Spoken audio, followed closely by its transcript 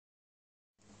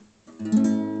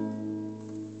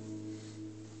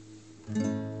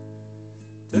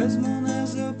Desmond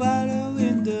is a battle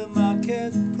in the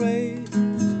marketplace.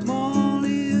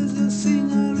 Molly is a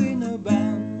singer in a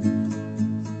band.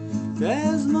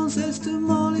 Desmond says to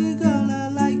Molly, girl, I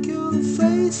like your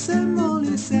face. And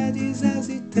Molly said, he's as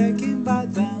it taken by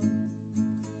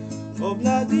band.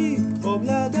 Obladi,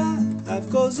 oblada, life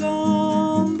goes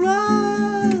on.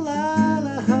 Blah, la,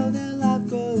 la, how the life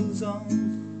goes on.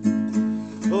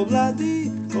 Obladi,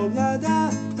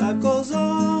 oblada, life goes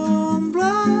on.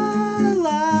 Blah,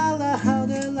 la, la, how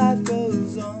the life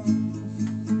goes on.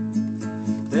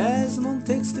 Desmond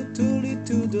takes the Tully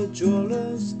to the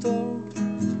jeweler's store,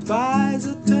 buys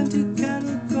a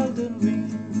 20-carat golden ring,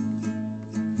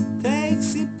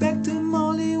 takes it back to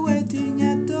Molly waiting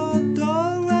at the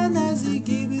door, and as he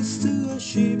gives it to her,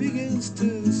 she begins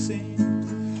to sing.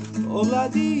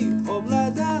 Obladi,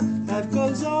 oblada, life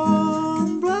goes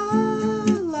on. Blah,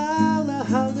 la, la,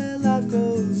 how the life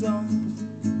goes on.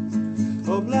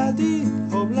 Obladi,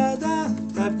 oblada,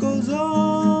 life goes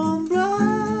on. Blah,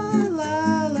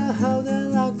 la, la, how the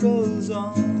life goes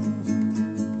on.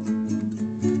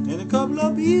 In a couple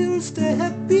of years they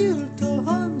have built a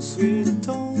home sweet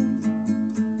home,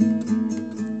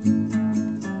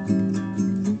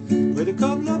 with a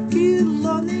couple of kids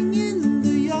running in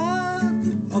the yard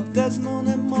of Desmond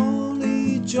and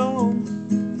Molly Jones.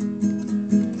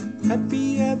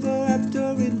 Happy ever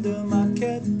after in the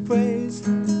marketplace.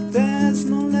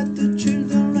 Desmond let the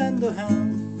children lend a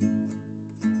hand.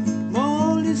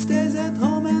 Molly stays at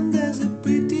home and there's a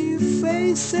pretty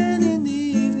face, and in the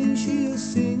evening she'll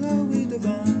sing her with the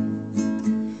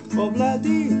band.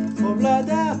 Obladi,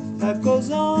 oblada, life goes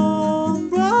on.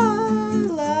 Blah,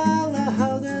 la, la,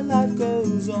 how the life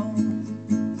goes on.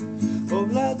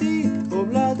 Obladi,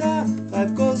 oblada,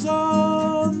 life goes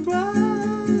on. Blah,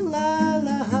 la,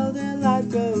 la, how the life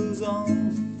goes on.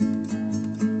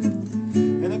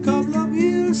 In a couple of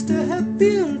years they have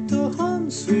built a home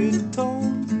sweet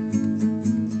home,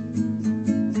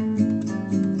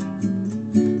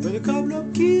 with a couple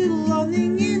of kids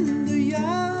running in the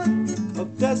yard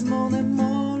of Desmond and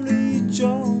Molly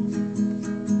Jones.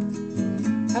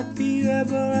 Happy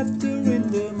ever after in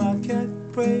the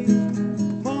marketplace.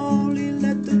 Molly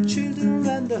let the children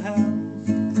lend a hand.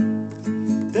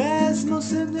 Desmond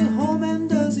sits at home and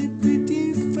does a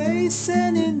pretty face,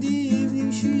 and in the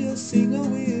evening she'll sing her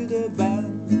with a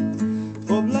band.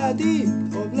 Obladi,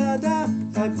 oblada,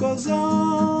 life goes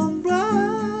on.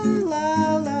 Blah,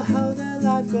 la, la, how the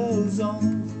life goes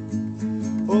on.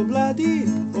 Obladi,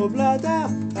 oblada,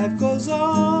 life goes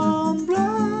on. Blah,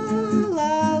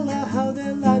 la, la, how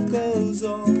the life goes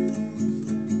on.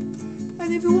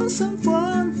 And if you want some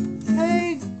fun,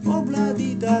 hey,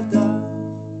 obladi da da.